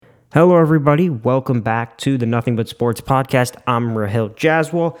Hello, everybody. Welcome back to the Nothing But Sports podcast. I'm Rahil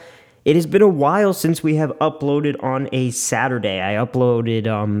Jaswal. It has been a while since we have uploaded on a Saturday. I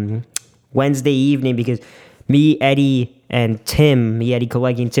uploaded Wednesday evening because me, Eddie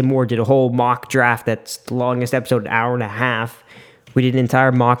Kalegi, and Tim Moore did a whole mock draft. That's the longest episode, an hour and a half. We did an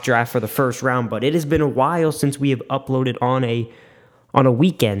entire mock draft for the first round, but it has been a while since we have uploaded on a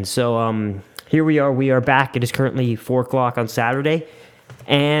weekend. So here we are. We are back. It is currently 4 o'clock on Saturday.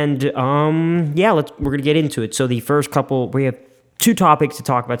 And we're going to get into it. So the first couple, we have two topics to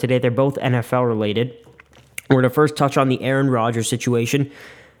talk about today. They're both NFL related. We're going to first touch on the Aaron Rodgers situation,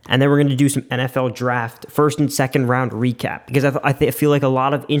 and then we're going to do some NFL draft first and second round recap, because I feel like a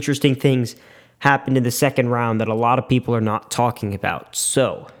lot of interesting things happened in the second round that a lot of people are not talking about.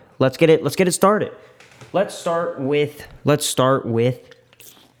 So let's get it started. Let's start with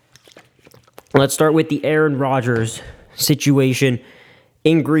the Aaron Rodgers situation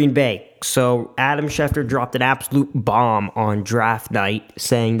in Green Bay. So Adam Schefter dropped an absolute bomb on draft night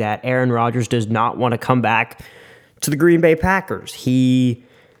saying that Aaron Rodgers does not want to come back to the Green Bay Packers. He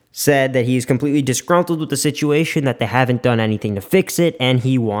said that he is completely disgruntled with the situation, that they haven't done anything to fix it, and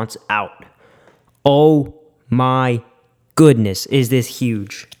he wants out. Oh my goodness, is this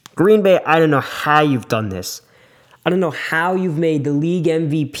huge. Green Bay, I don't know how you've done this. I don't know how you've made the league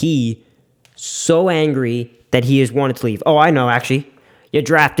MVP so angry that he has wanted to leave. Oh, I know, actually. You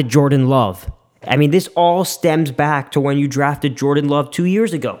drafted Jordan Love. I mean, this all stems back to when you drafted Jordan Love 2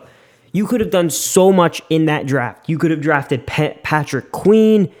 years ago. You could have done so much in that draft. You could have drafted Patrick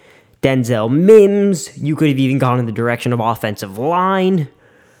Queen, Denzel Mims. You could have even gone in the direction of offensive line.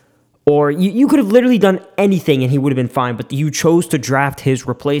 Or you could have literally done anything and he would have been fine, but you chose to draft his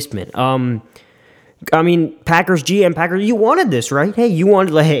replacement. Packers GM, you wanted this, right? Hey, you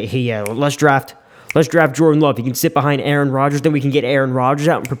wanted, let's draft Jordan Love. He can sit behind Aaron Rodgers, then we can get Aaron Rodgers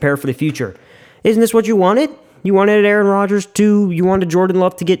out and prepare for the future. Isn't this what you wanted? You wanted you wanted Jordan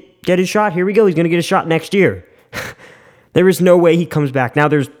Love to get his shot. Here we go. He's going to get a shot next year. There is no way he comes back. Now,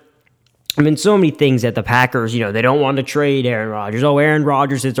 there's been so many things that the Packers, they don't want to trade Aaron Rodgers. Oh, Aaron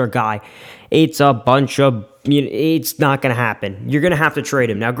Rodgers is our guy. It's a bunch of, it's not going to happen. You're going to have to trade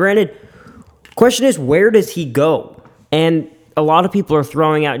him. Now, granted, question is, where does he go? And a lot of people are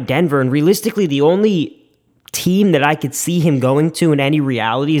throwing out Denver, and realistically, the only team that I could see him going to in any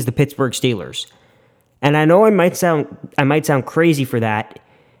reality is the Pittsburgh Steelers. And I know I might sound crazy for that,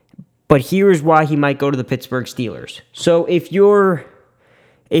 but here's why he might go to the Pittsburgh Steelers. So here's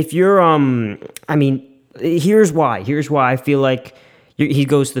why I feel like he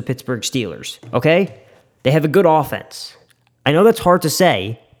goes to the Pittsburgh Steelers. Okay, they have a good offense. I know that's hard to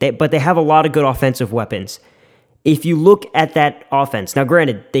say, but they have a lot of good offensive weapons. If you look at that offense, now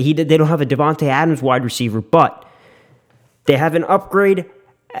granted, they don't have a Devontae Adams wide receiver, but they have an upgrade.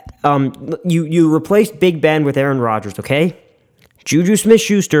 You replaced Big Ben with Aaron Rodgers, okay? Juju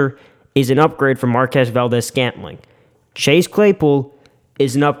Smith-Schuster is an upgrade from Marquez Valdes-Scantling. Chase Claypool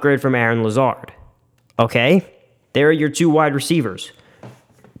is an upgrade from Aaron Lazard, okay? There are your two wide receivers,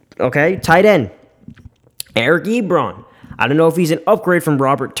 okay? Tight end, Eric Ebron. I don't know if he's an upgrade from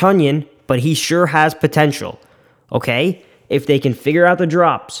Robert Tonyan, but he sure has potential. Okay, if they can figure out the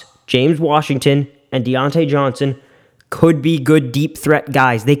drops, James Washington and Deontay Johnson could be good deep threat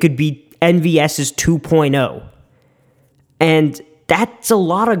guys. They could be NVS's 2.0. And that's a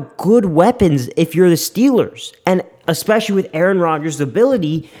lot of good weapons if you're the Steelers. And especially with Aaron Rodgers'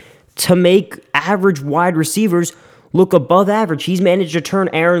 ability to make average wide receivers look above average. He's managed to turn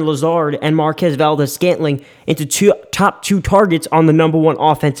Aaron Lazard and Marquez Valdes-Scantling into top two targets on the number one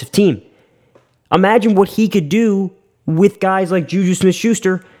offensive team. Imagine what he could do with guys like Juju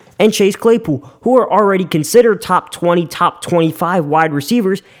Smith-Schuster and Chase Claypool, who are already considered top 20, top 25 wide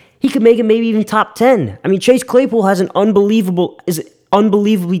receivers. He could make it maybe even top 10. I mean, Chase Claypool is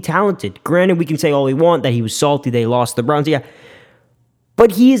unbelievably talented. Granted, we can say all we want, that he was salty, they lost the Browns, yeah.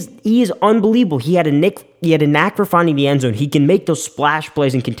 But he is unbelievable. He had a knack for finding the end zone. He can make those splash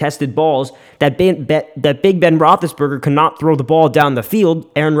plays and contested balls that Big Ben Roethlisberger cannot throw the ball down the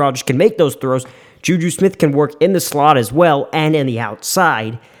field. Aaron Rodgers can make those throws. Juju Smith can work in the slot as well and in the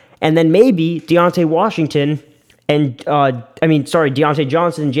outside. And then maybe Deontay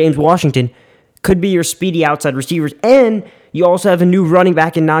Johnson and James Washington could be your speedy outside receivers. And you also have a new running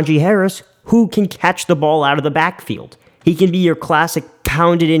back in Najee Harris who can catch the ball out of the backfield. He can be your classic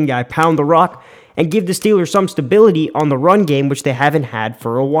pound-it-in guy, pound the rock, and give the Steelers some stability on the run game, which they haven't had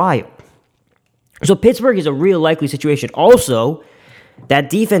for a while. So Pittsburgh is a real likely situation. Also,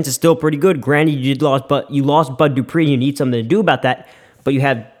 that defense is still pretty good. Granted, you lost Bud Dupree, and you need something to do about that. But you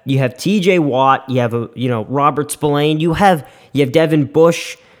have T.J. Watt, you have Robert Spillane, you have Devin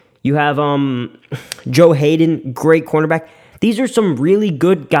Bush, You have Joe Hayden, great cornerback. These are some really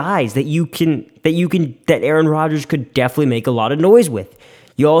good guys that Aaron Rodgers could definitely make a lot of noise with.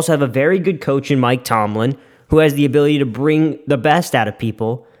 You also have a very good coach in Mike Tomlin who has the ability to bring the best out of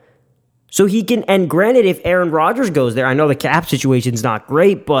people. So he can, and granted, if Aaron Rodgers goes there, I know the cap situation's not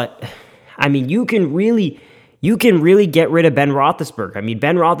great, but I mean, you can really get rid of Ben Roethlisberger. I mean,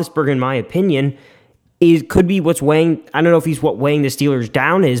 Ben Roethlisberger, in my opinion, could be what's weighing. I don't know if he's what weighing the Steelers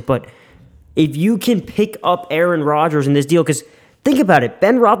down is, but if you can pick up Aaron Rodgers in this deal, because think about it,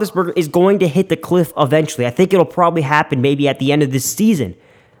 Ben Roethlisberger is going to hit the cliff eventually. I think it'll probably happen maybe at the end of this season.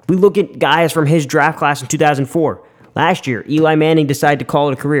 We look at guys from his draft class in 2004. Last year, Eli Manning decided to call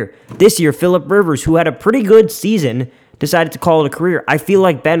it a career. This year, Phillip Rivers, who had a pretty good season, decided to call it a career. I feel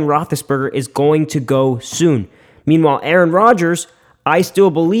like Ben Roethlisberger is going to go soon. Meanwhile, Aaron Rodgers, I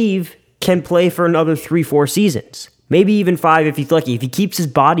still believe, can play for another 3-4 seasons. Maybe even 5 if he's lucky. If he keeps his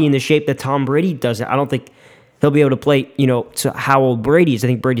body in the shape that Tom Brady does, I don't think he'll be able to play, to how old Brady is. I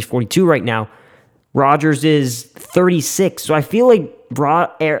think Brady's 42 right now. Rodgers is 36. So I feel like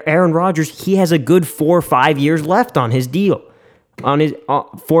Aaron Rodgers, he has a good 4 or 5 years left on his deal. On his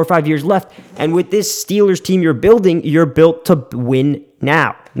 4 or 5 years left. And with this Steelers team you're building, you're built to win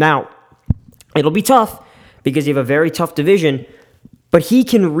now. Now, it'll be tough because you have a very tough division, but he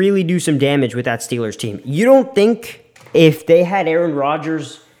can really do some damage with that Steelers team. You don't think if they had Aaron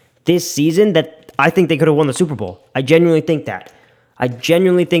Rodgers this season that I think they could have won the Super Bowl? I genuinely think that. I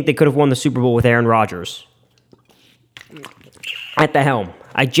genuinely think they could have won the Super Bowl with Aaron Rodgers at the helm.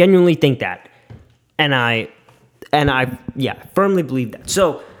 I genuinely think that. And I firmly believe that.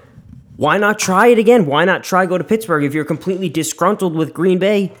 So why not try it again? Why not go to Pittsburgh? If you're completely disgruntled with Green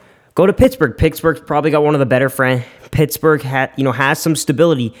Bay, go to Pittsburgh. Pittsburgh's probably got one of the better friends. Pittsburgh has some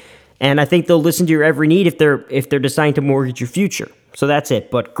stability, and I think they'll listen to your every need if they're deciding to mortgage your future. So that's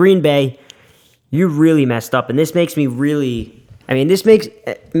it. But Green Bay, you really messed up, and this makes me really. I mean, this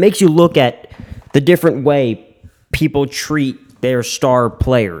makes you look at the different way people treat their star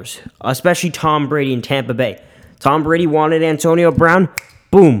players, especially Tom Brady in Tampa Bay. Tom Brady wanted Antonio Brown.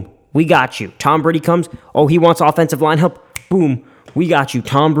 Boom, we got you. Tom Brady comes. Oh, he wants offensive line help. Boom, we got you.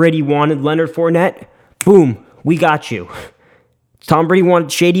 Tom Brady wanted Leonard Fournette. Boom, we got you. Tom Brady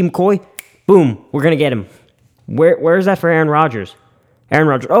wanted Shady McCoy. Boom, we're gonna get him. Where is that for Aaron Rodgers? Aaron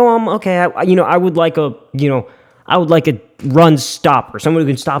Rodgers. Oh, okay. I would like a run stopper, someone who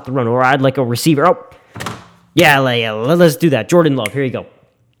can stop the run, or I'd like a receiver. Oh, yeah, let's do that. Jordan Love. Here you go.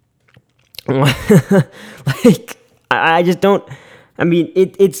 I just don't. I mean,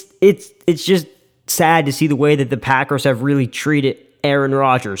 it's just sad to see the way that the Packers have really treated Aaron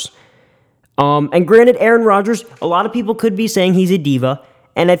Rodgers. And granted, Aaron Rodgers, a lot of people could be saying he's a diva,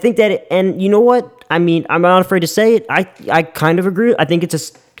 and I think that, and you know what? I mean, I'm not afraid to say it. I kind of agree. I think it's a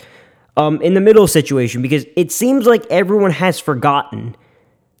in the middle situation, because it seems like everyone has forgotten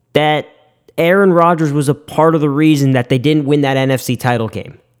that Aaron Rodgers was a part of the reason that they didn't win that NFC title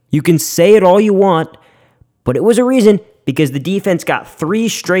game. You can say it all you want, but it was a reason, because the defense got 3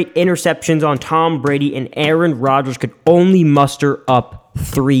 straight interceptions on Tom Brady, and Aaron Rodgers could only muster up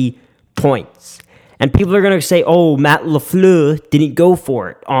 3 points. And people are going to say, oh, Matt LaFleur didn't go for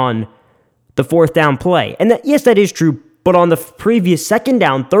it on the 4th down play. And yes, that is true. But on the previous 2nd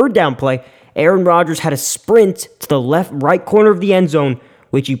down, 3rd down play, Aaron Rodgers had a sprint to the right corner of the end zone,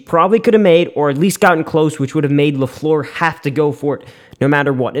 which he probably could have made, or at least gotten close, which would have made LaFleur have to go for it no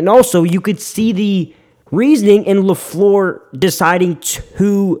matter what. And also, you could see the reasoning in LaFleur deciding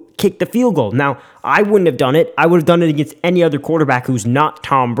to kick the field goal. Now, I wouldn't have done it. I would have done it against any other quarterback who's not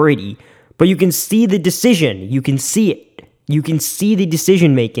Tom Brady. But you can see the decision. You can see it. You can see the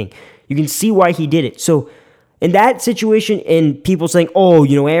decision making. You can see why he did it. So, in that situation, and people saying, "Oh,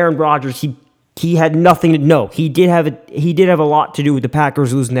 Aaron Rodgers, he had nothing to know. He did have a lot to do with the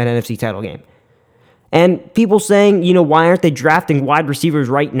Packers losing that NFC title game." And people saying, why aren't they drafting wide receivers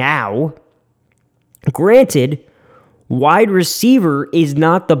right now? Granted, wide receiver is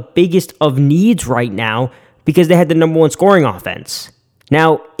not the biggest of needs right now because they had the number 1 scoring offense.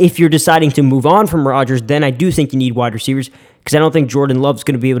 Now, if you're deciding to move on from Rodgers, then I do think you need wide receivers, because I don't think Jordan Love's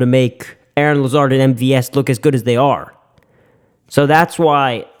going to be able to make Aaron Lazard and MVS look as good as they are. So that's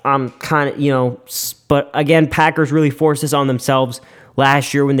why I'm kind of, but again, Packers really forced this on themselves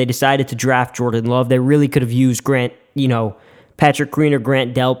last year when they decided to draft Jordan Love. They really could have used Patrick Green or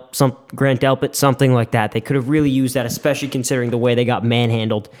Grant Delpit, something like that. They could have really used that, especially considering the way they got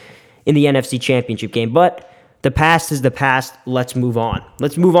manhandled in the NFC Championship game. But the past is the past. Let's move on.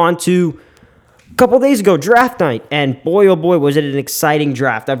 Let's move on to a couple days ago, draft night. And boy, oh boy, was it an exciting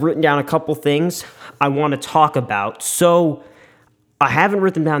draft. I've written down a couple things I want to talk about. So I haven't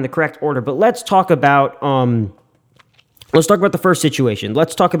written down the correct order, but let's talk about the first situation.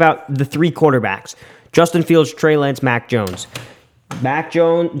 Let's talk about the three quarterbacks: Justin Fields, Trey Lance, Mac Jones.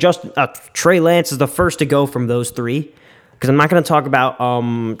 Trey Lance is the first to go from those three, because I'm not going to talk about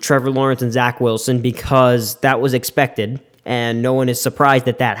Trevor Lawrence and Zach Wilson, because that was expected and no one is surprised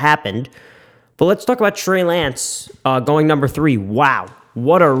that happened. But let's talk about Trey Lance going number 3. Wow,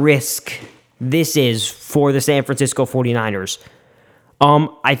 what a risk this is for the San Francisco 49ers.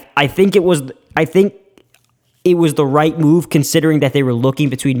 I think it was the right move, considering that they were looking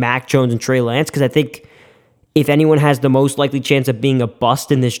between Mac Jones and Trey Lance, because I think if anyone has the most likely chance of being a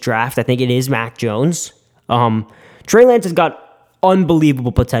bust in this draft, I think it is Mac Jones. Trey Lance has got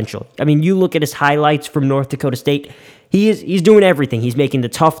unbelievable potential. I mean, you look at his highlights from North Dakota State. He's doing everything. He's making the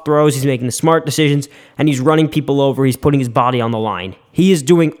tough throws, he's making the smart decisions, and he's running people over. He's putting his body on the line. He is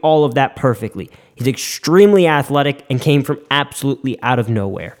doing all of that perfectly. He's extremely athletic and came from absolutely out of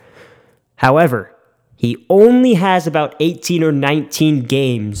nowhere. However, he only has about 18 or 19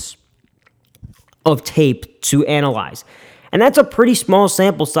 games of tape to analyze. And that's a pretty small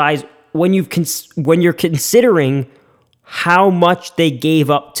sample size when you're considering how much they gave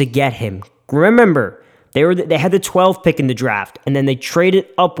up to get him. Remember, they had the 12th pick in the draft, and then they traded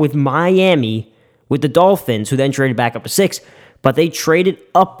up with Miami with the Dolphins, who then traded back up to 6. But they traded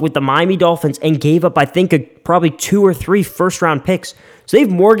up with the Miami Dolphins and gave up, I think, probably 2 or 3 first-round picks. So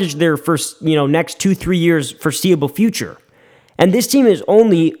they've mortgaged their next 2-3 years foreseeable future. And this team is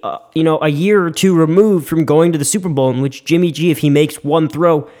only, a year or two removed from going to the Super Bowl, in which Jimmy G, if he makes one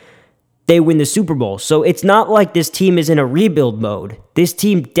throw, they win the Super Bowl. So it's not like this team is in a rebuild mode. This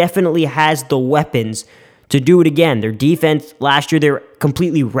team definitely has the weapons to do it again. Their defense, last year, they were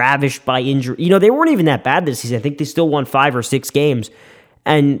completely ravished by injury. They weren't even that bad this season. I think they still won 5 or 6 games.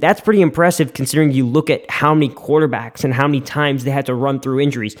 And that's pretty impressive, considering you look at how many quarterbacks and how many times they had to run through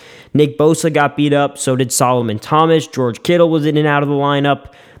injuries. Nick Bosa got beat up, so did Solomon Thomas. George Kittle was in and out of the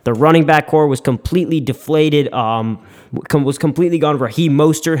lineup. The running back core was completely deflated, was completely gone. Raheem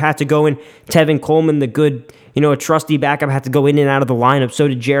Mostert had to go in. Tevin Coleman, the good, a trusty backup, had to go in and out of the lineup. So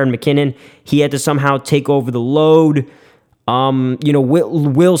did Jaren McKinnon. He had to somehow take over the load.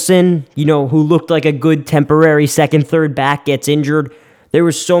 Wilson, who looked like a good temporary second, third back, gets injured. There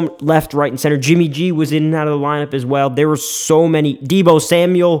was so left, right, and center. Jimmy G was in and out of the lineup as well. There were so many. Deebo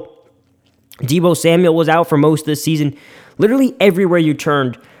Samuel was out for most of the season. Literally everywhere you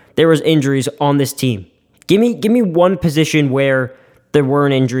turned, there was injuries on this team. Give me one position where there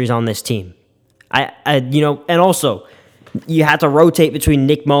weren't injuries on this team. And also, you had to rotate between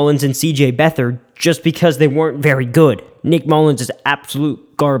Nick Mullins and C.J. Beathard just because they weren't very good. Nick Mullins is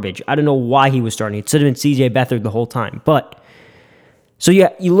absolute garbage. I don't know why he was starting. It should have been C.J. Beathard the whole time, but. So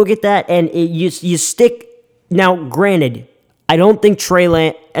you look at that and you stick. Now, granted, I don't think Trey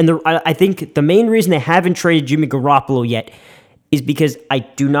Lance, and I think the main reason they haven't traded Jimmy Garoppolo yet is because I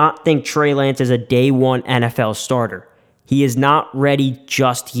do not think Trey Lance is a day one NFL starter. He is not ready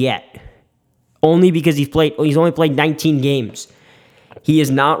just yet. Only because he's only played 19 games. He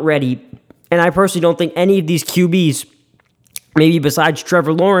is not ready, and I personally don't think any of these QBs, maybe besides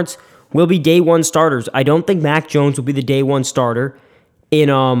Trevor Lawrence, will be day one starters. I don't think Mac Jones will be the day one starter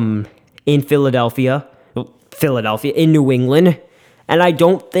in Philadelphia, in New England, and I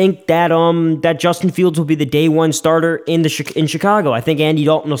don't think that Justin Fields will be the day one starter in Chicago. I think Andy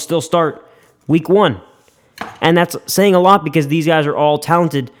Dalton will still start week 1, and that's saying a lot because these guys are all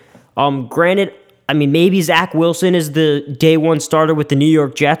talented. Granted, I mean, maybe Zach Wilson is the day one starter with the New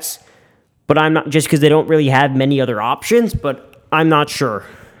York Jets, but I'm not, just because they don't really have many other options. But I'm not sure.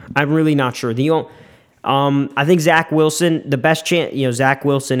 I'm really not sure. I think Zach Wilson, the best chance, Zach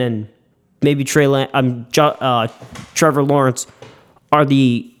Wilson and maybe Trevor Lawrence are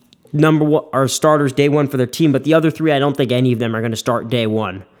the number one, are starters day one for their team. But the other 3, I don't think any of them are going to start day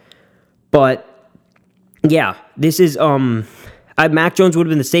one. But yeah, this is Mac Jones would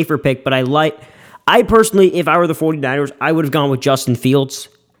have been the safer pick. But I personally, if I were the 49ers, I would have gone with Justin Fields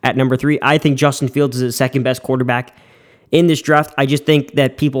at number 3. I think Justin Fields is the second best quarterback in this draft. I just think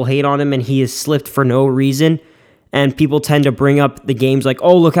that people hate on him and he has slipped for no reason. And people tend to bring up the games like,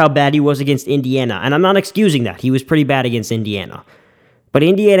 oh, look how bad he was against Indiana. And I'm not excusing that. He was pretty bad against Indiana. But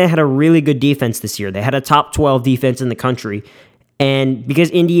Indiana had a really good defense this year. They had a top 12 defense in the country. And because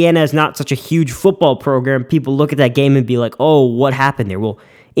Indiana is not such a huge football program, people look at that game and be like, oh, what happened there? Well,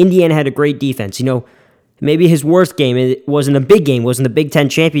 Indiana had a great defense. Maybe his worst game wasn't a big game, wasn't the Big Ten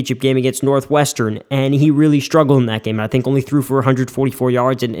championship game against Northwestern, and he really struggled in that game. I think only threw for 144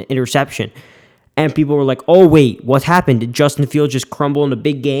 yards and an interception. And people were like, oh, wait, what happened? Did Justin Fields just crumble in a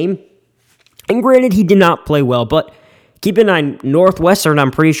big game? And granted, he did not play well, but Keep in mind, Northwestern,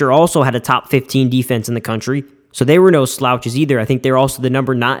 I'm pretty sure, also had a top 15 defense in the country. So they were no slouches either. I think they were also the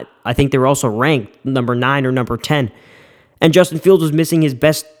number 9. I think they were also ranked number 9 or number 10. And Justin Fields was missing his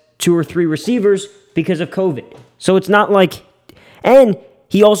best 2 or 3 receivers because of COVID. So it's not like, and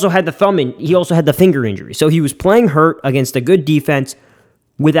he also had he also had the finger injury. So he was playing hurt against a good defense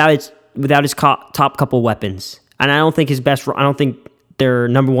without his top couple weapons. And I don't think their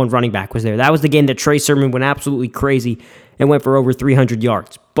number 1 running back was there. That was the game that Trey Sermon went absolutely crazy and went for over 300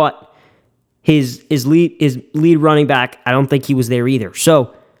 yards. But his lead running back, I don't think he was there either.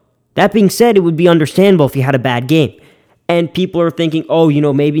 So that being said, it would be understandable if he had a bad game. And people are thinking,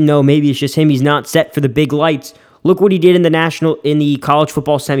 maybe it's just him. He's not set for the big lights. Look what he did in the college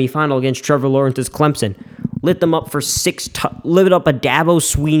football semifinal against Trevor Lawrence's Clemson. Lit up a Dabo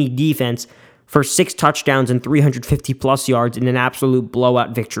Swinney defense for 6 touchdowns and 350-plus yards in an absolute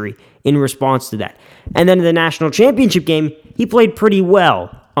blowout victory in response to that. And then in the national championship game, he played pretty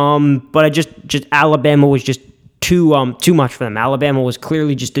well. But just Alabama was just too much for them. Alabama was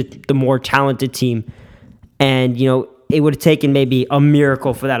clearly just the more talented team. And, it would have taken maybe a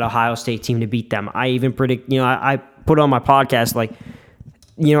miracle for that Ohio State team to beat them. I even predict, I put on my podcast,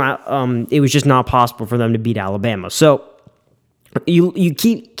 it was just not possible for them to beat Alabama. So you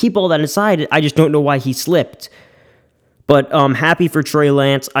keep all that aside. I just don't know why he slipped. But happy for Trey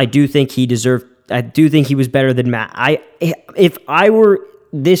Lance. I do think he was better than Matt. This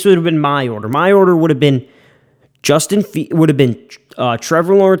would have been my order. My order would have been Trevor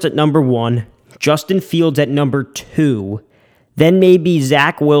Lawrence at number 1, Justin Fields at number 2, then maybe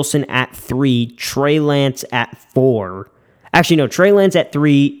Zach Wilson at 3, Trey Lance at 4. Actually, no, Trey Lance at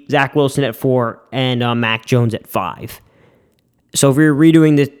 3, Zach Wilson at 4, and Mac Jones at 5. So if we were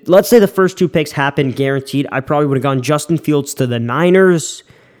redoing this, let's say the first 2 picks happened guaranteed, I probably would have gone Justin Fields to the Niners,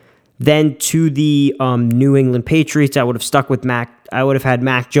 then to the New England Patriots. I would have stuck with Mac. I would have had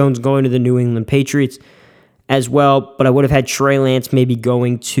Mac Jones going to the New England Patriots as well, but I would have had Trey Lance maybe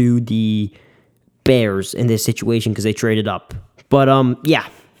going to the Bears in this situation because they traded up. But yeah,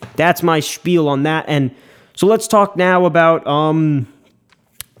 that's my spiel on that. And so let's talk now about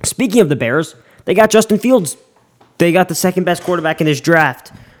speaking of the Bears, they got Justin Fields. They got the second best quarterback in this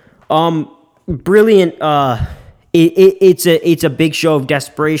draft. Brilliant. It's a big show of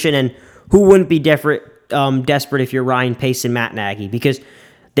desperation, and who wouldn't be desperate if you're Ryan Pace and Matt Nagy, because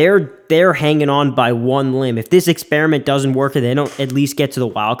they're hanging on by one limb. If this experiment doesn't work and they don't at least get to the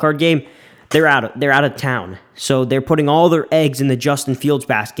wild card game, they're out of town. So they're putting all their eggs in the Justin Fields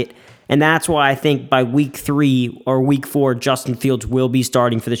basket, and that's why I think by week 3 or week 4, Justin Fields will be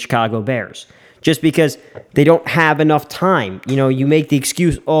starting for the Chicago Bears. Just because they don't have enough time. You make the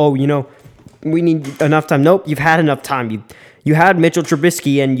excuse, we need enough time. Nope, you've had enough time. You had Mitchell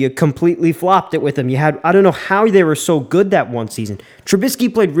Trubisky, and you completely flopped it with him. I don't know how they were so good that one season.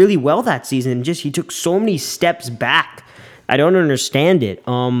 Trubisky played really well that season, and he took so many steps back. I don't understand it.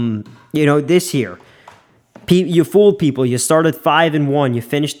 This year, you fooled people. You started 5-1. You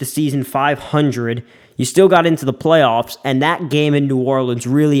finished the season 500. You still got into the playoffs, and that game in New Orleans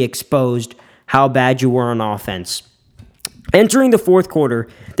really exposed how bad you were on offense. Entering the fourth quarter,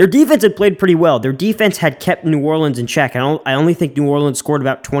 their defense had played pretty well. Their defense had kept New Orleans in check. I only think New Orleans scored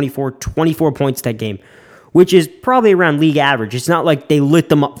about 24 points that game, which is probably around league average. It's not like they lit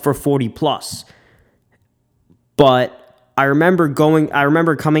them up for 40+. But I remember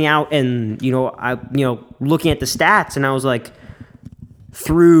coming out and, looking at the stats, and I was like,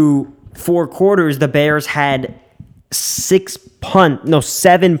 through 4 quarters, the Bears had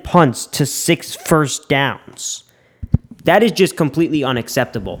 7 punts to 6 first downs. That is just completely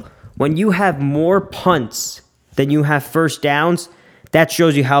unacceptable. When you have more punts than you have first downs, that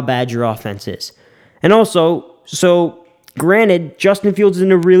shows you how bad your offense is. And also, granted, Justin Fields is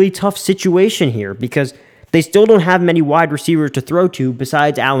in a really tough situation here because they still don't have many wide receivers to throw to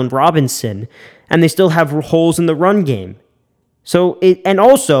besides Allen Robinson, and they still have holes in the run game. And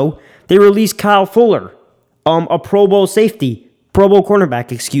also, they released Kyle Fuller, a Pro Bowl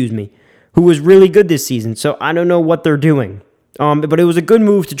cornerback, who was really good this season. So I don't know what they're doing. But it was a good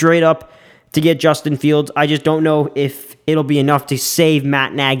move to trade up to get Justin Fields. I just don't know if it'll be enough to save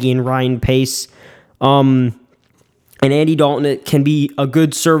Matt Nagy and Ryan Pace. And Andy Dalton can be a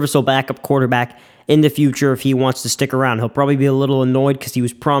good serviceable backup quarterback in the future if he wants to stick around. He'll probably be a little annoyed because he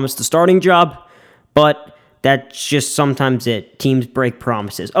was promised the starting job, but that's just sometimes it. Teams break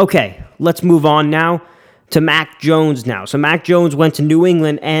promises. Okay, let's move on now to Mac Jones now. So Mac Jones went to New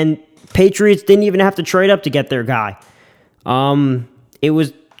England, and Patriots didn't even have to trade up to get their guy. He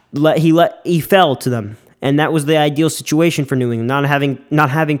fell to them, and that was the ideal situation for New England, not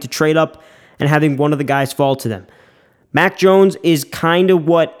having to trade up and having one of the guys fall to them. Mac Jones is kind of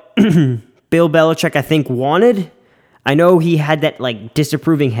what Bill Belichick, I think, wanted. I know he had that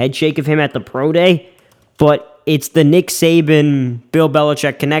disapproving head shake of him at the pro day, but it's the Nick Saban, Bill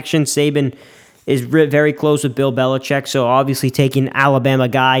Belichick connection. Saban is very close with Bill Belichick, so obviously taking Alabama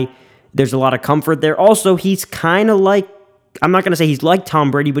guy, there's a lot of comfort there. Also, he's kind of I'm not going to say he's like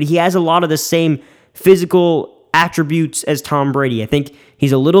Tom Brady, but he has a lot of the same physical attributes as Tom Brady. I think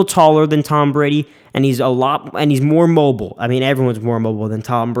he's a little taller than Tom Brady, and he's more mobile. I mean, everyone's more mobile than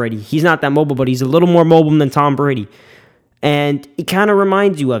Tom Brady. He's not that mobile, but he's a little more mobile than Tom Brady. And it kind of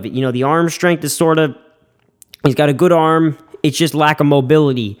reminds you of it. The arm strength is he's got a good arm. It's just lack of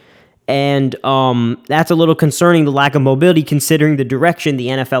mobility. And that's a little concerning, the lack of mobility, considering the direction the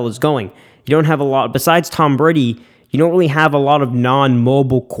NFL is going. You don't have a lot, besides Tom Brady, you don't really have a lot of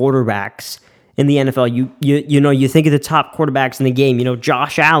non-mobile quarterbacks in the NFL. You think of the top quarterbacks in the game.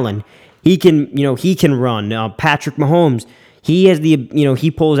 Josh Allen, he can run. Patrick Mahomes,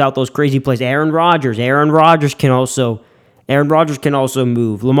 he pulls out those crazy plays. Aaron Rodgers can also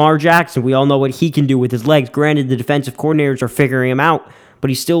move. Lamar Jackson, we all know what he can do with his legs. Granted, the defensive coordinators are figuring him out, but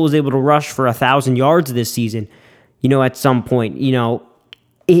he still was able to rush for 1,000 yards this season. At some point,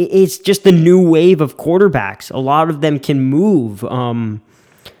 it's just the new wave of quarterbacks. A lot of them can move.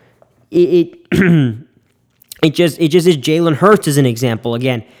 It just is. Jalen Hurts as an example.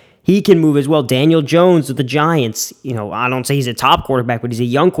 Again, he can move as well. Daniel Jones with the Giants. I don't say he's a top quarterback, but he's a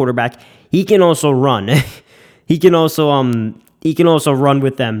young quarterback. He can also run. He can also run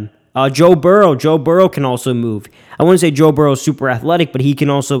with them. Joe Burrow can also move. I wouldn't say Joe Burrow is super athletic, but he can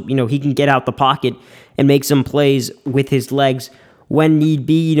also, he can get out the pocket and make some plays with his legs when need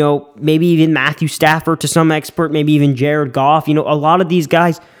be. Maybe even Matthew Stafford to some expert, maybe even Jared Goff. A lot of these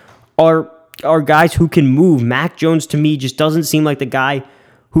guys are guys who can move. Mac Jones, to me, just doesn't seem like the guy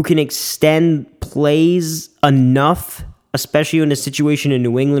who can extend plays enough, especially in a situation in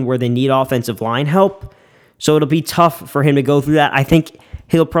New England where they need offensive line help. So it'll be tough for him to go through that. I think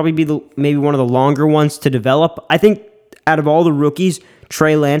he'll probably be maybe one of the longer ones to develop. I think out of all the rookies,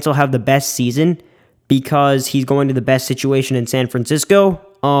 Trey Lance will have the best season because he's going to the best situation in San Francisco.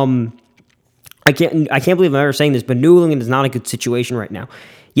 I can't believe I'm ever saying this, but New England is not a good situation right now.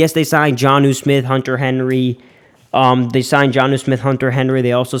 Yes, they signed Jonnu Smith, Hunter Henry.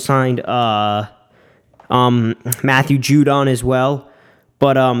 They also signed Matthew Judon as well.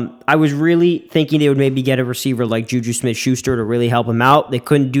 But I was really thinking they would maybe get a receiver like Juju Smith-Schuster to really help him out. They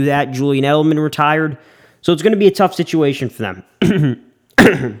couldn't do that. Julian Edelman retired. So it's going to be a tough situation for them.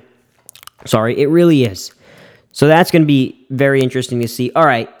 Sorry, it really is. So that's going to be very interesting to see. All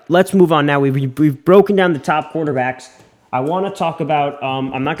right, let's move on now. We've broken down the top quarterbacks. I want to talk about.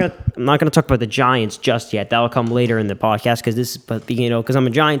 I'm not gonna talk about the Giants just yet. That'll come later in the podcast because I'm a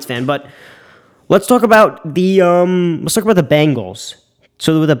Giants fan. But let's talk about the Bengals.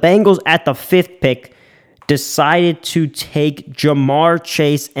 So the Bengals at the 5th pick decided to take Ja'Marr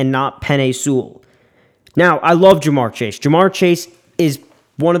Chase and not Penei Sewell. Now, I love Ja'Marr Chase. Ja'Marr Chase is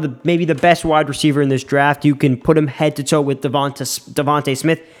one of maybe the best wide receiver in this draft. You can put him head to toe with Devontae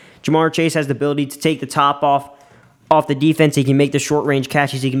Smith. Ja'Marr Chase has the ability to take the top off the defense. He can make the short range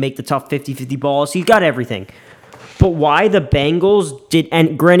catches. He can make the tough 50-50 balls. He's got everything. But why the Bengals did,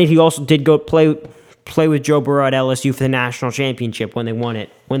 and granted, he also did go play with Joe Burrow at LSU for the national championship when they won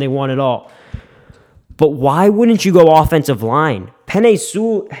it all. But why wouldn't you go offensive line? Penei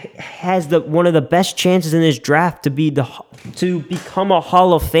Sewell has one of the best chances in this draft to become a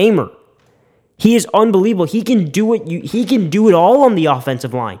Hall of Famer. He is unbelievable. He can do it. He can do it all on the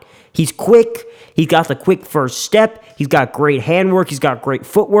offensive line. He's quick. He's got the quick first step. He's got great handwork. He's got great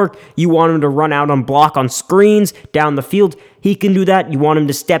footwork. You want him to run out on block on screens down the field. He can do that. You want him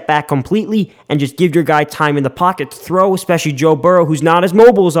to step back completely and just give your guy time in the pocket to throw, especially Joe Burrow, who's not as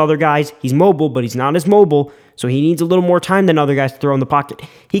mobile as other guys. He's mobile, but he's not as mobile, so he needs a little more time than other guys to throw in the pocket.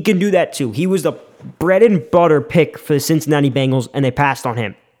 He can do that too. He was the bread and butter pick for the Cincinnati Bengals, and they passed on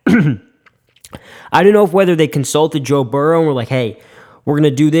him. I don't know whether they consulted Joe Burrow and were like, hey, we're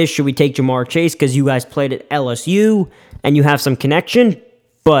going to do this. Should we take Ja'Marr Chase because you guys played at LSU and you have some connection?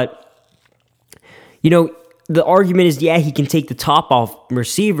 But, the argument is, yeah, he can take the top off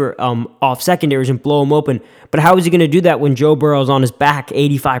receiver, off secondaries and blow him open. But how is he going to do that when Joe Burrow's on his back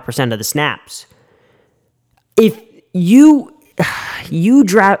 85% of the snaps? If you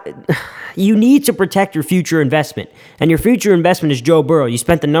draft... You need to protect your future investment. And your future investment is Joe Burrow. You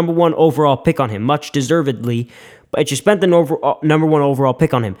spent the number 1 overall pick on him, much deservedly, but you spent the number 1 overall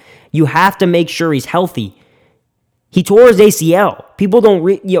pick on him. You have to make sure he's healthy. He tore his ACL. People don't...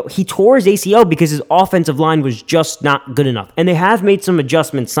 he tore his ACL because his offensive line was just not good enough. And they have made some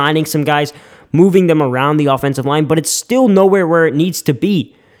adjustments, signing some guys, moving them around the offensive line, but it's still nowhere where it needs to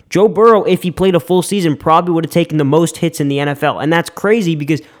be. Joe Burrow, if he played a full season, probably would have taken the most hits in the NFL. And that's crazy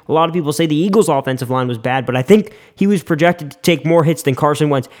because a lot of people say the Eagles' offensive line was bad, but I think he was projected to take more hits than Carson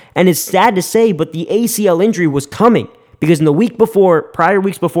Wentz. And it's sad to say, but the ACL injury was coming because in the prior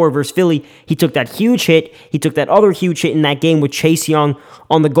weeks before versus Philly, he took that huge hit. He took that other huge hit in that game with Chase Young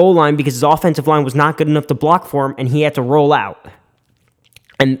on the goal line because his offensive line was not good enough to block for him, and he had to roll out.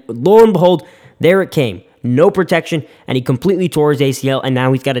 And lo and behold, there it came. No protection, and he completely tore his ACL, and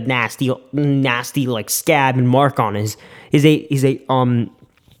now he's got a nasty like scab and mark on that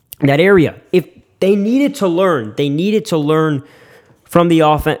area. If they needed to learn from the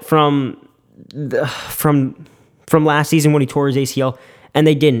offense from last season when he tore his ACL, and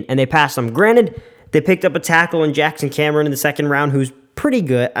they didn't, and they passed him. Granted, they picked up a tackle in Jackson Cameron in the second round, who's pretty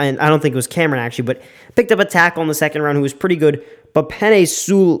good, and I don't think it was Cameron actually, but picked up a tackle in the second round who was pretty good. But Penei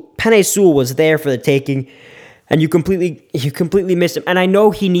Sewell was there for the taking, and you completely missed him. And I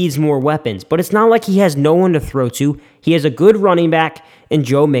know he needs more weapons, but it's not like he has no one to throw to. He has a good running back in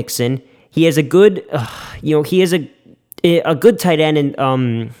Joe Mixon. He has a good, he has a good tight end in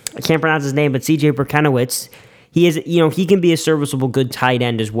I can't pronounce his name, but C.J. Berkanowitz. He is, he can be a serviceable good tight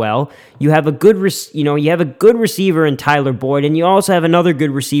end as well. You have a good, receiver in Tyler Boyd, and you also have another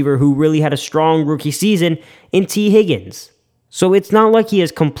good receiver who really had a strong rookie season in T. Higgins. So it's not like he has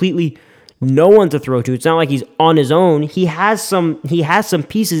completely no one to throw to. It's not like he's on his own. He has some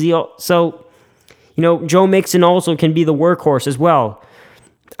pieces. Joe Mixon also can be the workhorse as well.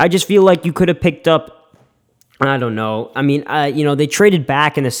 I just feel like you could have picked up, I don't know. I mean, they traded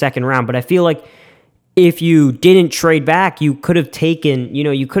back in the second round, but I feel like if you didn't trade back, you could have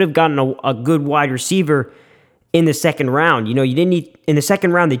gotten a good wide receiver in the second round. You didn't need, in the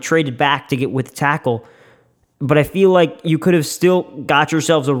second round, they traded back to get with the tackle. But I feel like you could have still got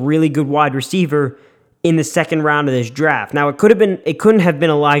yourselves a really good wide receiver in the second round of this draft. Now, it couldn't have been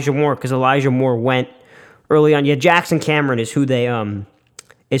Elijah Moore because Elijah Moore went early on. Yeah, Jackson Cameron is who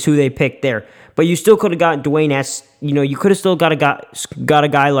they picked there. But you still could have gotten Dwayne you could have still got a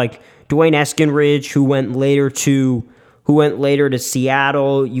guy like Dwayne Eskenridge who went later to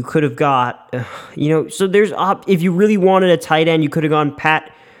Seattle. You could have got so there's if you really wanted a tight end, you could have gone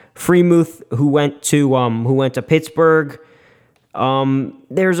Pat Freemuth, who went to Pittsburgh.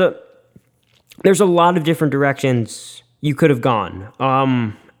 There's a lot of different directions you could have gone.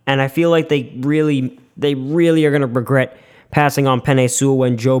 And I feel like they really are going to regret passing on Penei Sewell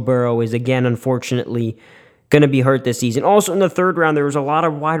when Joe Burrow is again, unfortunately, going to be hurt this season. Also in the third round, there was a lot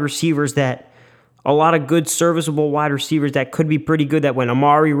of good serviceable wide receivers that could be pretty good that went.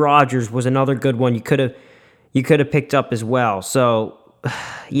 Amari Rodgers was another good one you could have picked up as well. So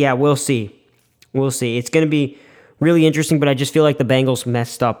yeah, we'll see. It's going to be really interesting, but I just feel like the Bengals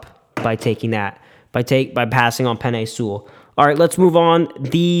messed up by taking that, by passing on Penei Sewell. All right, let's move on.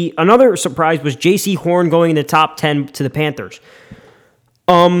 Another surprise was J.C. Horn going in the top 10 to the Panthers.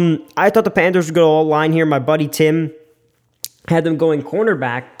 I thought the Panthers would go all line here. My buddy Tim had them going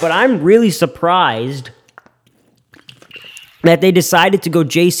cornerback, but I'm really surprised that they decided to go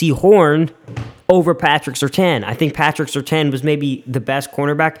J.C. Horn over Patrick Surtain. I think Patrick Surtain was maybe the best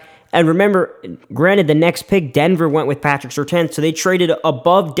cornerback. And remember, granted, the next pick, Denver went with Patrick Surtain, so they traded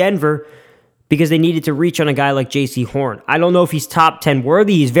above Denver because they needed to reach on a guy like J.C. Horn. I don't know if he's top 10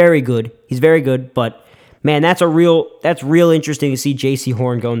 worthy. He's very good, but man, that's real interesting to see J.C.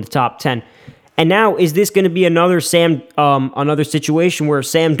 Horn go in the top 10. And now, is this going to be another situation where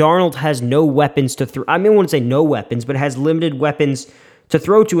Sam Darnold has no weapons to throw? I mean, I wouldn't say no weapons, but has limited weapons to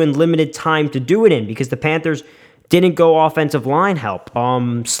throw to and limited time to do it in because the Panthers didn't go offensive line help.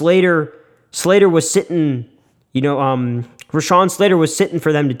 Slater was sitting, Rashawn Slater was sitting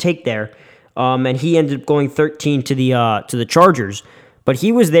for them to take there, and he ended up going 13 to the Chargers. But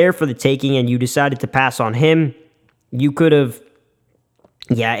he was there for the taking, and you decided to pass on him. You could have,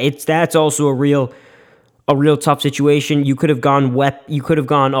 that's also a real tough situation. You could have gone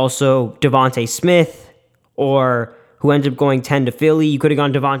also Devontae Smith, or who ended up going 10 to Philly. You could have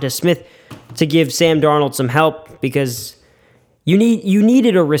gone Devonta Smith to give Sam Darnold some help because you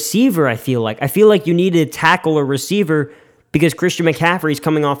needed a receiver, I feel like you needed to tackle a receiver because Christian McCaffrey's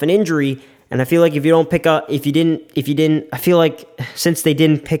coming off an injury, and I feel like I feel like since they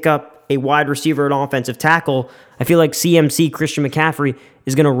didn't pick up a wide receiver and offensive tackle, I feel like CMC, Christian McCaffrey,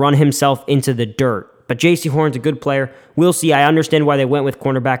 is going to run himself into the dirt. But J.C. Horn's a good player. We'll see. I understand why they went with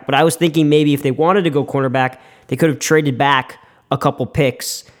cornerback, but I was thinking maybe if they wanted to go cornerback, they could have traded back a couple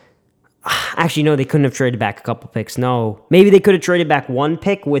picks. Actually, no, they couldn't have traded back a couple picks. No. Maybe they could have traded back one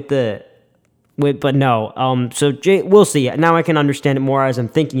pick but no. We'll see. Now I can understand it more as I'm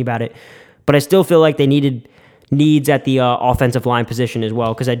thinking about it. But I still feel like they needs at the offensive line position as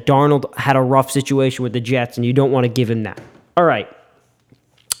well, because Darnold had a rough situation with the Jets, and you don't want to give him that. All right.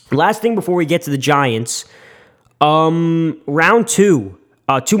 Last thing before we get to the Giants, round two.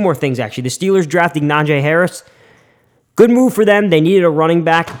 Two more things, actually. The Steelers drafting Najee Harris. Good move for them. They needed a running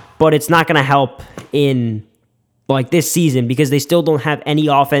back, but it's not going to help in this season because they still don't have any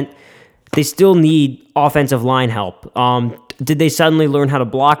offense. They still need offensive line help. Did they suddenly learn how to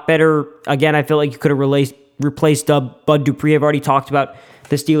block better? Again, I feel like you could have replaced Bud Dupree. I've already talked about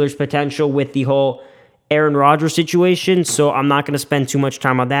the Steelers' potential with the whole Aaron Rodgers situation, so I'm not going to spend too much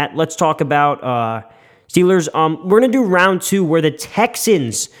time on that. Let's talk about Steelers. We're going to do round two where the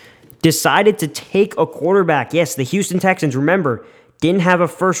Texans decided to take a quarterback. Yes, the Houston Texans, remember, didn't have a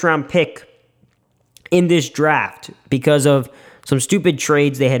first-round pick in this draft because of some stupid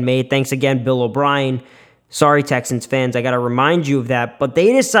trades they had made. Thanks again, Bill O'Brien. Sorry, Texans fans, I got to remind you of that. But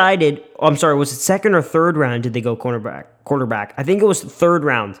they decided, was it second or third round did they go quarterback? I think it was the third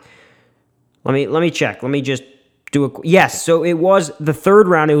round. Let me check. Let me just do a... Yes, so it was the third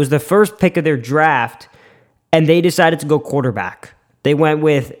round. It was the first pick of their draft, and they decided to go quarterback. They went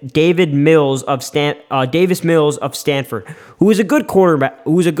with Davis Mills of Stanford, who is a good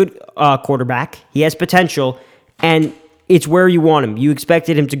quarterback. He has potential, and it's where you want him. You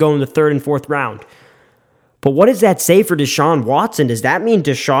expected him to go in the third and fourth round. But what does that say for Deshaun Watson? Does that mean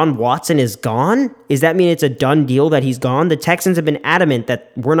Deshaun Watson is gone? Does that mean it's a done deal that he's gone? The Texans have been adamant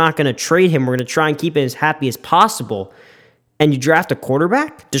that we're not going to trade him. We're going to try and keep him as happy as possible. And you draft a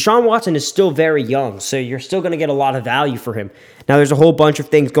quarterback? Deshaun Watson is still very young, so you're still going to get a lot of value for him. Now, there's a whole bunch of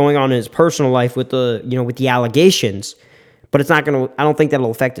things going on in his personal life with the allegations, but it's not going to. I don't think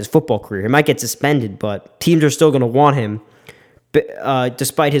that'll affect his football career. He might get suspended, but teams are still going to want him,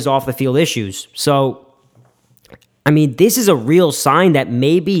 despite his off the field issues. So, I mean, this is a real sign that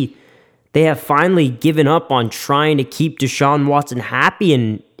maybe they have finally given up on trying to keep Deshaun Watson happy,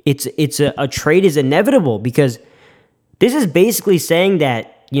 and a trade is inevitable because this is basically saying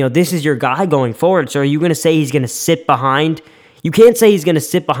that, this is your guy going forward. So are you going to say he's going to sit behind? You can't say he's going to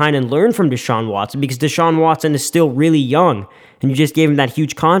sit behind and learn from Deshaun Watson because Deshaun Watson is still really young and you just gave him that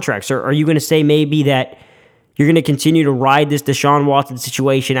huge contract. So are you going to say maybe that you're going to continue to ride this Deshaun Watson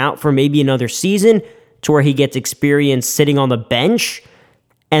situation out for maybe another season to where he gets experience sitting on the bench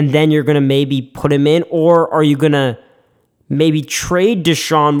and then you're going to maybe put him in? Or are you going to maybe trade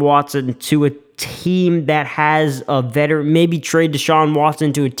Deshaun Watson to a team that has a veteran, maybe trade Deshaun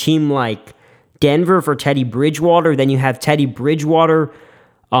Watson to a team like Denver for Teddy Bridgewater? Then you have Teddy Bridgewater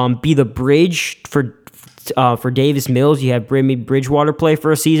be the bridge for Davis Mills. You have Bridgewater play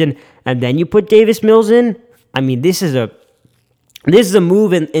for a season, and then you put Davis Mills in. I mean, this is a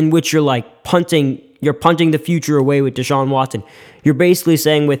move in which you're punting the future away with Deshaun Watson. You're basically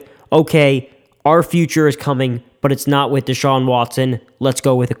saying okay, our future is coming, but it's not with Deshaun Watson. Let's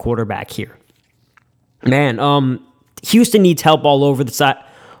go with a quarterback here. Man, Houston needs help all over the side,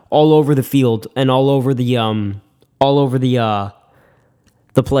 all over the field, and all over the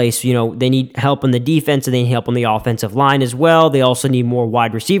place. They need help on the defense and they need help on the offensive line as well. They also need more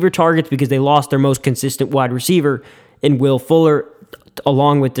wide receiver targets because they lost their most consistent wide receiver in Will Fuller,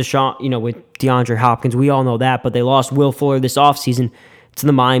 along with with DeAndre Hopkins. We all know that, but they lost Will Fuller this offseason to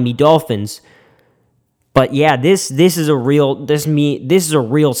the Miami Dolphins. But yeah, this is a real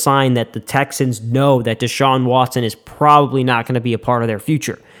sign that the Texans know that Deshaun Watson is probably not going to be a part of their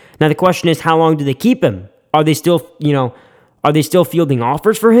future. Now the question is, how long do they keep him? Are they still fielding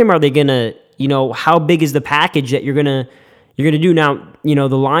offers for him? Are they gonna, how big is the package that you're gonna do now? The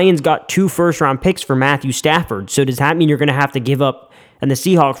Lions got 2 first-round picks for Matthew Stafford. So does that mean you're gonna have to give up? And the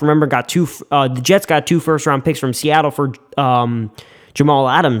Seahawks, remember, the Jets got 2 first-round picks from Seattle for Jamal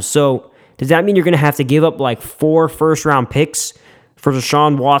Adams. So does that mean you're going to have to give up 4 first-round picks for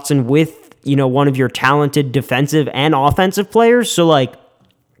Deshaun Watson with, one of your talented defensive and offensive players? So,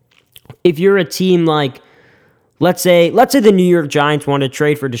 if you're a team let's say the New York Giants want to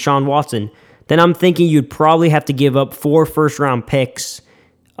trade for Deshaun Watson, then I'm thinking you'd probably have to give up 4 first-round picks,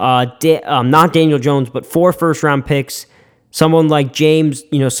 not Daniel Jones, but 4 first-round picks, someone like James,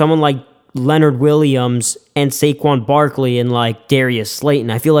 someone like Leonard Williams and Saquon Barkley and Darius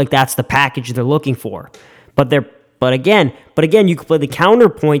Slayton. I feel like that's the package they're looking for. But again, you could play the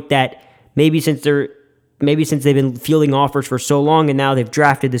counterpoint that maybe since they've been fielding offers for so long and now they've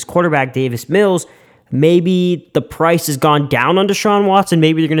drafted this quarterback, Davis Mills, maybe the price has gone down on Deshaun Watson.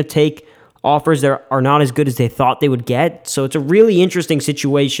 Maybe they're going to take offers that are not as good as they thought they would get. So it's a really interesting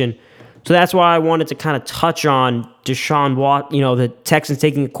situation. So that's why I wanted to kind of touch on Deshaun Watson, the Texans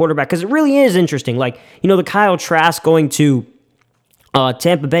taking a quarterback, because it really is interesting. The Kyle Trask going to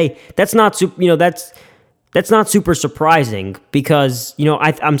Tampa Bay, that's not that's not super surprising because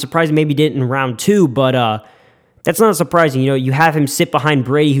I'm surprised maybe did it in round 2, but that's not surprising. You have him sit behind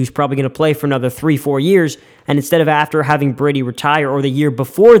Brady, who's probably going to play for another 3-4 years, and instead of after having Brady retire or the year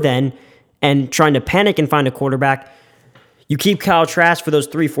before then and trying to panic and find a quarterback, you keep Kyle Trask for those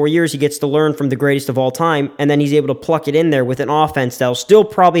 3-4 years. He gets to learn from the greatest of all time, and then he's able to pluck it in there with an offense that'll still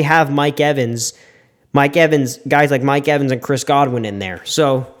probably have guys like Mike Evans and Chris Godwin in there.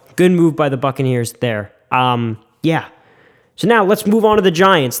 So good move by the Buccaneers there. Yeah. So now let's move on to the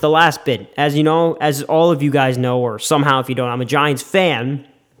Giants, the last bit. As you know, as all of you guys know, or somehow if you don't, I'm a Giants fan.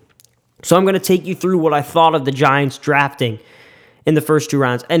 So I'm going to take you through what I thought of the Giants drafting in the first 2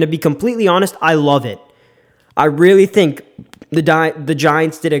 rounds. And to be completely honest, I love it. I really think the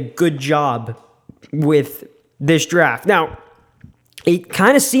Giants did a good job with this draft. Now, it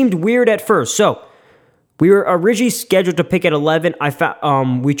kind of seemed weird at first. So we were originally scheduled to pick at 11.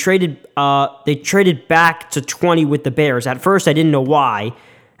 They traded back to 20 with the Bears. At first, I didn't know why,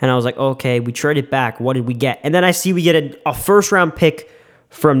 and I was like, okay, we traded back. What did we get? And then I see we get a first-round pick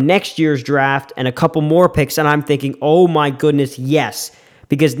from next year's draft and a couple more picks, and I'm thinking, oh my goodness, yes,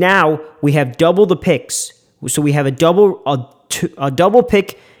 because now we have double the picks. So we have a double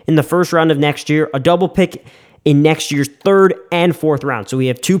pick in the first round of next year, a double pick in next year's 3rd and 4th round. So we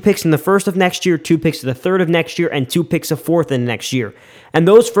have 2 picks in the 1st of next year, 2 picks in the 3rd of next year, and 2 picks of 4th in next year. And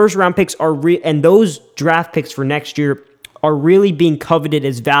those first-round picks and those draft picks for next year are really being coveted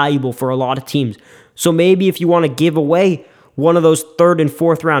as valuable for a lot of teams. So maybe if you want to give away one of those 3rd and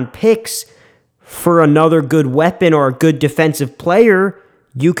 4th round picks for another good weapon or a good defensive player,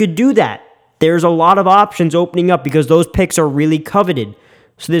 you could do that. There's a lot of options opening up because those picks are really coveted.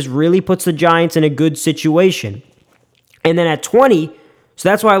 So this really puts the Giants in a good situation. And then at 20, so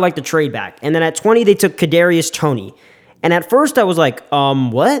that's why I like the trade back. And then at 20, they took Kadarius Toney. And at first I was like,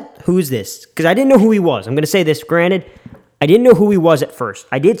 what? Who's this? Because I didn't know who he was. I'm going to say this, granted, I didn't know who he was at first.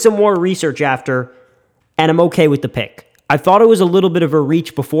 I did some more research after, and I'm okay with the pick. I thought it was a little bit of a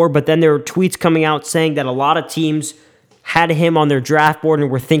reach before, but then there were tweets coming out saying that a lot of teams had him on their draft board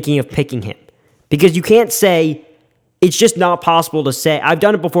and were thinking of picking him. Because you can't say, it's just not possible to say, I've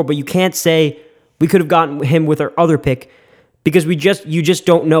done it before, but you can't say we could have gotten him with our other pick because you just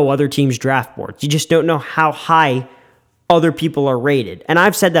don't know other teams' draft boards. You just don't know how high other people are rated. And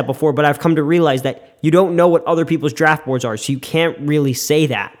I've said that before, but I've come to realize that you don't know what other people's draft boards are, so you can't really say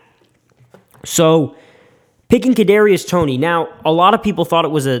that. So picking Kadarius Toney, now a lot of people thought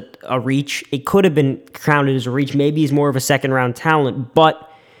it was a reach. It could have been counted as a reach. Maybe he's more of a second-round talent, but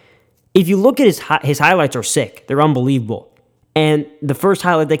if you look at his highlights are sick. They're unbelievable. And the first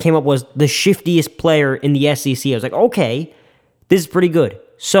highlight that came up was the shiftiest player in the SEC. I was like, okay, this is pretty good.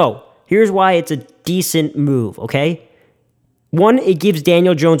 So here's why it's a decent move, okay? One, it gives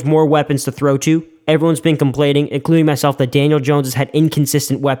Daniel Jones more weapons to throw to. Everyone's been complaining, including myself, that Daniel Jones has had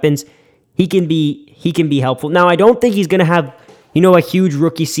inconsistent weapons. He can be helpful. Now, I don't think he's going to have, a huge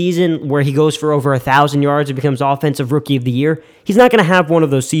rookie season where he goes for over 1,000 yards and becomes Offensive Rookie of the Year. He's not going to have one of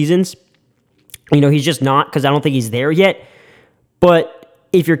those seasons. He's just not, because I don't think he's there yet. But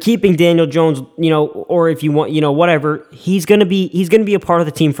if you're keeping Daniel Jones, or if you want, whatever, he's going to be a part of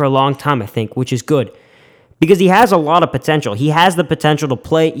the team for a long time, I think, which is good. Because he has a lot of potential. He has the potential to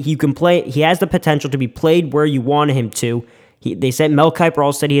play. He has the potential to be played where you want him to. They said Mel Kiper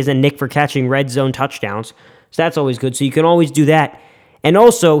also said he has a nick for catching red zone touchdowns. So that's always good. So you can always do that. And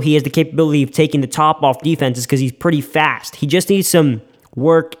also, he has the capability of taking the top off defenses because he's pretty fast. He just needs some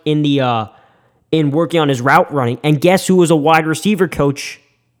work in working on his route running. And guess who was a wide receiver coach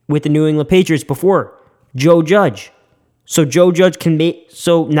with the New England Patriots before? Joe Judge. So Joe Judge can make,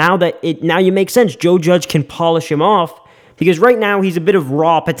 so now you make sense. Joe Judge can polish him off because right now he's a bit of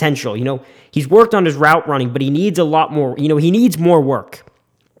raw potential. He's worked on his route running, but he needs a lot more. He needs more work.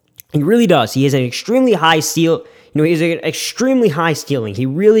 He really does. He has an extremely high steal. He has an extremely high stealing. He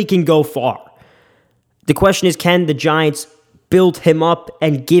really can go far. The question is, can the Giants build him up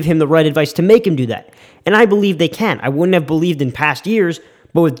and give him the right advice to make him do that? And I believe they can. I wouldn't have believed in past years,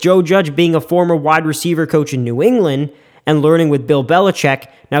 but with Joe Judge being a former wide receiver coach in New England and learning with Bill Belichick,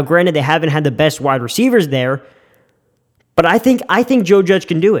 now granted they haven't had the best wide receivers there, but I think Joe Judge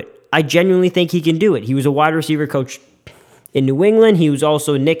can do it. I genuinely think he can do it. He was a wide receiver coach in New England. He was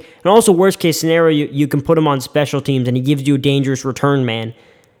also Nick, and also worst case scenario, you can put him on special teams and he gives you a dangerous return man.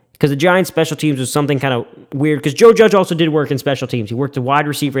 Because the Giants' special teams was something kind of weird. Because Joe Judge also did work in special teams. He worked a wide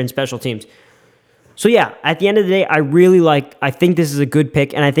receiver in special teams. So yeah, at the end of the day, I think this is a good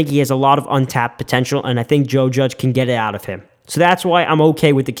pick, and I think he has a lot of untapped potential, and I think Joe Judge can get it out of him. So that's why I'm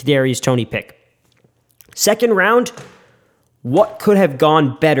okay with the Kadarius Toney pick. Second round, what could have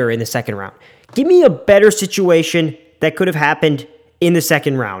gone better in the second round? Give me a better situation that could have happened in the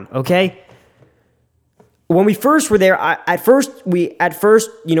second round, okay? When we first were there,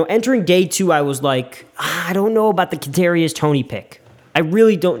 entering day 2, I was like, I don't know about the Kadarius Toney pick. I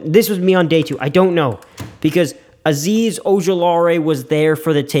really don't. This was me on day 2. I don't know because Azeez Ojulari was there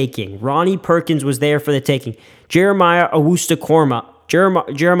for the taking. Ronnie Perkins was there for the taking. Jeremiah Owusu-Koroma.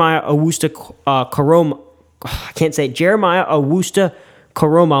 Jeremiah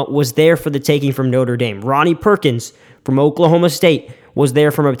Owusu-Koroma was there for the taking from Notre Dame. Ronnie Perkins from Oklahoma State was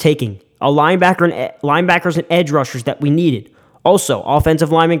there from a taking. Linebackers and edge rushers that we needed. Also,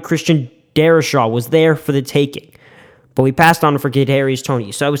 offensive lineman Christian Darrisaw was there for the taking. But we passed on for Kadarius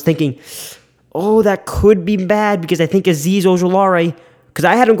Toney. So I was thinking, that could be bad because I think Azeez Ojulari, because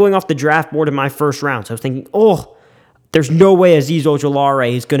I had him going off the draft board in my first round. So I was thinking, there's no way Azeez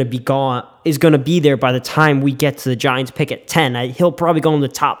Ojulari is going to be there by the time we get to the Giants pick at 10. He'll probably go in the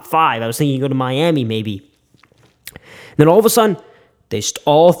top 5. I was thinking he'd go to Miami maybe. And then all of a sudden,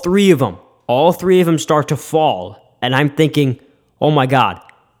 all three of them start to fall. And I'm thinking, oh my God,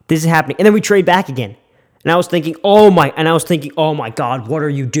 this is happening. And then we trade back again. And I was thinking, oh my God, what are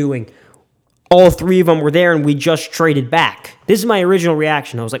you doing? All three of them were there and we just traded back. This is my original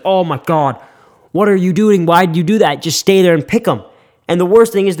reaction. I was like, oh my God, what are you doing? Why did you do that? Just stay there and pick them. And the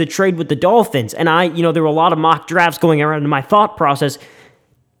worst thing is the trade with the Dolphins. And there were a lot of mock drafts going around in my thought process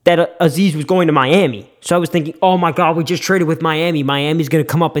that Azeez was going to Miami. So I was thinking, oh my God, we just traded with Miami. Miami's going to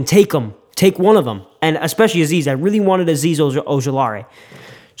come up and take one of them. And especially Azeez. I really wanted Azeez Ojulari.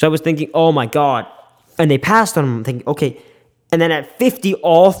 So I was thinking, oh my God. And they passed on him. I'm thinking, okay. And then at 50,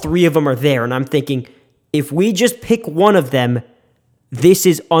 all three of them are there. And I'm thinking, if we just pick one of them, this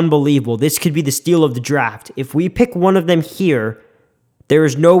is unbelievable. This could be the steal of the draft. If we pick one of them here, there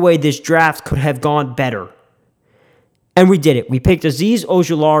is no way this draft could have gone better. And we did it. We picked Azeez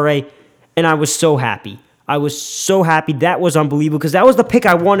Ojulari, and I was so happy. That was unbelievable because that was the pick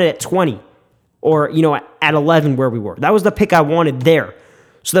I wanted at 20 or, at 11 where we were. That was the pick I wanted there.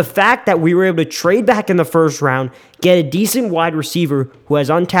 So the fact that we were able to trade back in the first round, get a decent wide receiver who has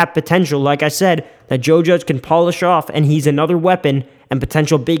untapped potential, like I said, that Joe Judge can polish off, and he's another weapon and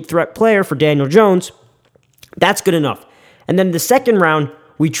potential big threat player for Daniel Jones, that's good enough. And then the second round,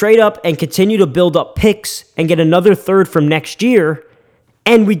 we trade up and continue to build up picks and get another third from next year,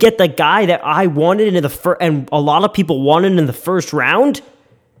 and we get the guy that I wanted and a lot of people wanted in the first round,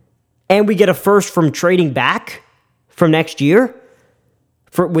 and we get a first from trading back from next year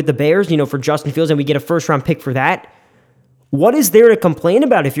with the Bears, for Justin Fields, and we get a first-round pick for that. What is there to complain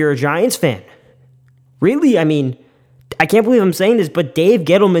about if you're a Giants fan? Really, I can't believe I'm saying this, but Dave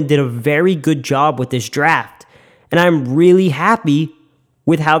Gettleman did a very good job with this draft, and I'm really happy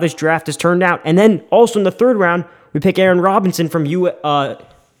with how this draft has turned out. And then also in the third round, we pick Aaron Robinson from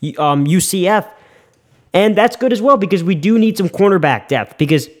UCF, and that's good as well because we do need some cornerback depth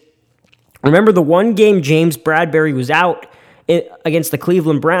because remember the one game James Bradberry was out against the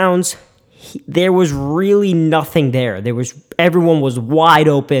Cleveland Browns, there was really nothing there. Everyone was wide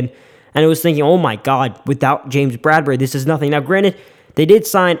open, and I was thinking, oh my God, without James Bradberry, this is nothing. Now, granted, they did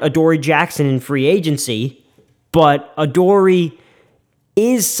sign Adoree Jackson in free agency, but Adoree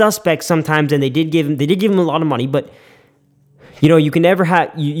is suspect sometimes, and they did give him a lot of money, but you can never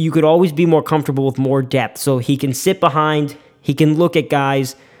have you could always be more comfortable with more depth. So he can sit behind, he can look at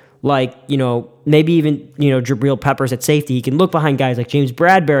guys like, maybe even, Jabril Peppers at safety. He can look behind guys like James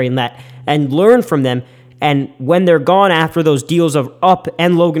Bradberry and learn from them. And when they're gone after those deals of Up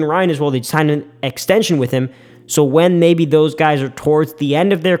and Logan Ryan as well, they signed an extension with him. So when maybe those guys are towards the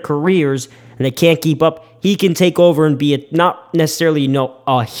end of their careers and they can't keep up, he can take over and be not necessarily,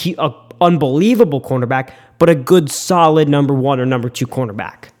 a unbelievable cornerback, but a good solid number 1 or number 2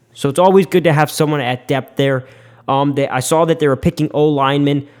 cornerback. So it's always good to have someone at depth there. I saw that they were picking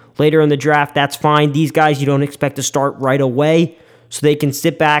O-linemen later in the draft. That's fine. These guys you don't expect to start right away, so they can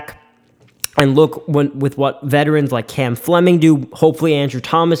sit back and look with what veterans like Cam Fleming do. Hopefully Andrew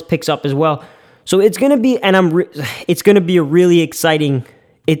Thomas picks up as well. So it's going to be, it's going to be a really exciting.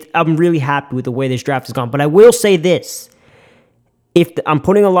 I'm really happy with the way this draft has gone. But I will say this: I'm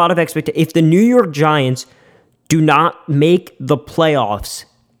putting a lot of expectation. If the New York Giants do not make the playoffs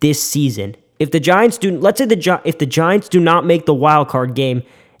this season, if the Giants do, if the Giants do not make the wild card game.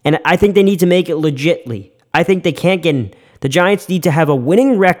 And I think they need to make it legitly. I think they can't get in. The Giants need to have a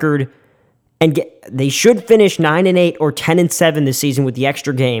winning record and they should finish 9-8 or 10-7 this season with the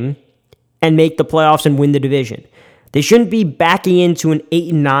extra game and make the playoffs and win the division. They shouldn't be backing into an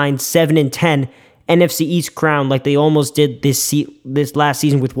 8-9, 7-10 NFC East crown like they almost did this last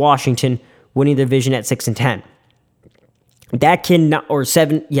season with Washington winning the division at 6-10. That cannot, or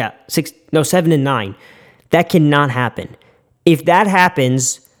 7-9. That cannot happen. If that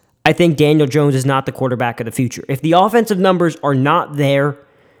happens, I think Daniel Jones is not the quarterback of the future. If the offensive numbers are not there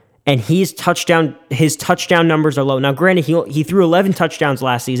and his touchdown numbers are low. Now, granted, he threw 11 touchdowns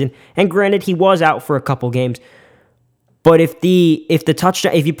last season, and granted, he was out for a couple games. But if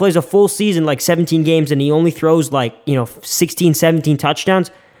he plays a full season, like 17 games, and he only throws 16, 17 touchdowns,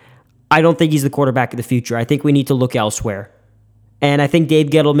 I don't think he's the quarterback of the future. I think we need to look elsewhere. And I think Dave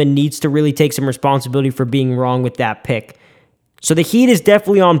Gettleman needs to really take some responsibility for being wrong with that pick. So the heat is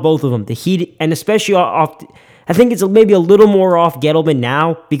definitely on both of them. The heat, and especially off, I think it's maybe a little more off Gettleman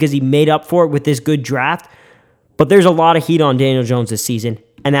now because he made up for it with this good draft. But there's a lot of heat on Daniel Jones this season,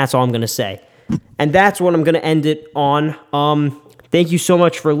 and that's all I'm going to say. And that's what I'm going to end it on. Thank you so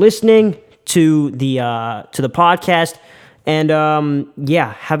much for listening to the podcast. And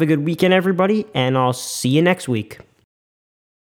have a good weekend, everybody, and I'll see you next week.